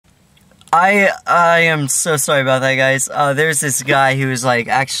I am so sorry about that, guys. There's this guy who was like,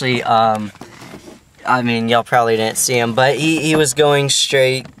 actually, I mean, y'all probably didn't see him, but he was going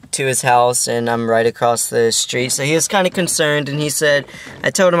straight to his house, and I'm right across the street, so he was kind of concerned, and he said, I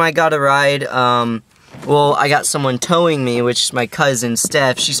told him I got a ride. Well, I got someone towing me, which is my cousin,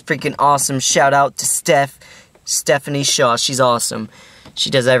 Steph. She's freaking awesome. Shout out to Stephanie Shaw. She's awesome. She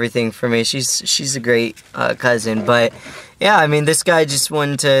does everything for me. She's a great cousin. But yeah, I mean, this guy just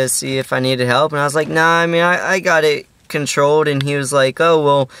wanted to see if I needed help, and I was like, nah, I mean, I got it controlled. And he was like, oh,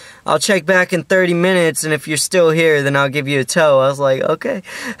 well, I'll check back in 30 minutes, and if you're still here, then I'll give you a tow. I was like, okay.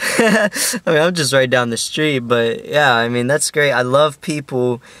 I mean, I'm just right down the street, but yeah, I mean, that's great. I love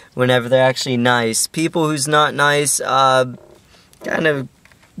people whenever they're actually nice. People who's not nice kind of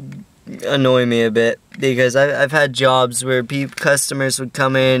annoy me a bit, because I've had jobs where customers would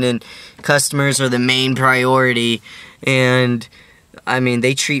come in, and customers are the main priority, and I mean,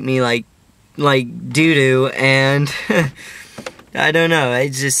 they treat me like doo-doo, and I don't know,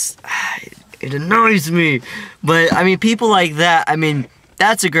 it annoys me. But I mean, people like that, I mean,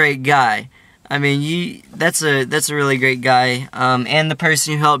 that's a great guy. I mean, that's a really great guy. And the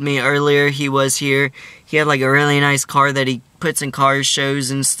person who helped me earlier, he was here. He had like a really nice car that he puts in car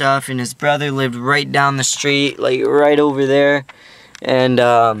shows and stuff, and his brother lived right down the street, like right over there. And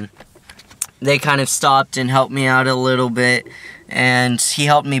they kind of stopped and helped me out a little bit, and he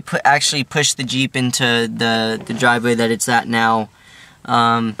helped me actually push the Jeep into the driveway that it's at now.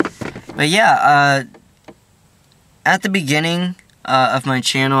 But yeah, at the beginning of my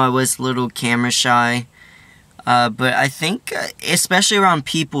channel, I was a little camera shy. But I think, especially around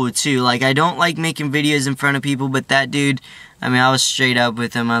people too, like, I don't like making videos in front of people, but that dude, I mean, I was straight up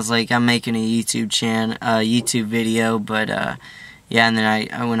with him. I was like, I'm making a YouTube video, but yeah, and then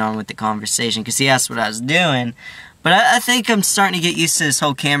I went on with the conversation, because he asked what I was doing. But I think I'm starting to get used to this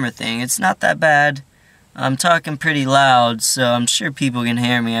whole camera thing. It's not that bad. I'm talking pretty loud, so I'm sure people can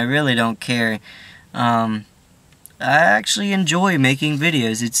hear me. I really don't care. I actually enjoy making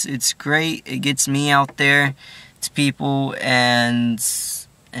videos. It's great. It gets me out there to people, and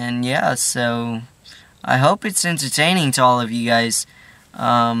yeah, so I hope it's entertaining to all of you guys.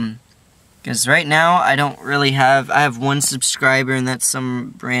 Because right now, I don't really have, I have one subscriber, and that's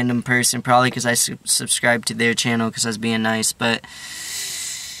some random person, probably because I subscribed to their channel because I was being nice. But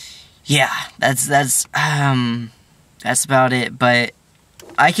yeah, that's about it. But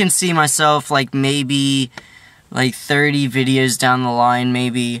I can see myself, like, maybe like 30 videos down the line,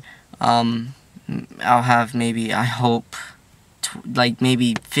 maybe I'll have, maybe, I hope, like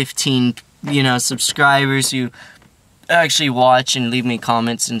maybe 15, you know, subscribers who actually watch and leave me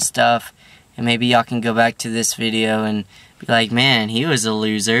comments and stuff. And maybe y'all can go back to this video and be like, man, he was a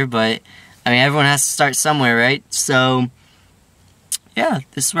loser. But I mean, everyone has to start somewhere, right? So yeah,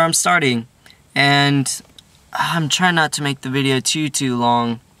 this is where I'm starting, and I'm trying not to make the video too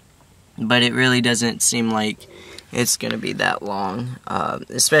long, but it really doesn't seem like it's gonna be that long,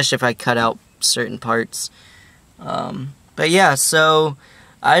 especially if I cut out certain parts. But yeah, so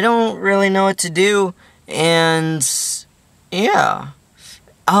I don't really know what to do, and yeah.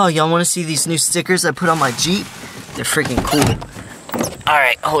 Oh, y'all want to see these new stickers I put on my Jeep? They're freaking cool.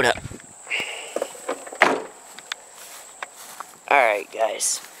 Alright, hold up. Alright,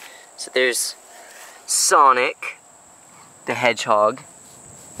 guys. So there's Sonic the Hedgehog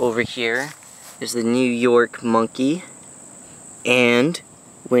over here. There's the New York Monkey. And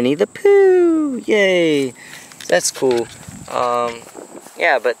Winnie the Pooh. Yay! That's cool.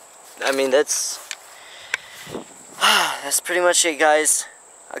 Yeah, but, I mean, that's pretty much it, guys.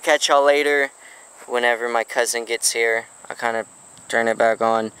 I'll catch y'all later whenever my cousin gets here. I'll kind of turn it back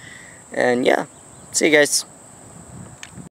on. And yeah, see you guys.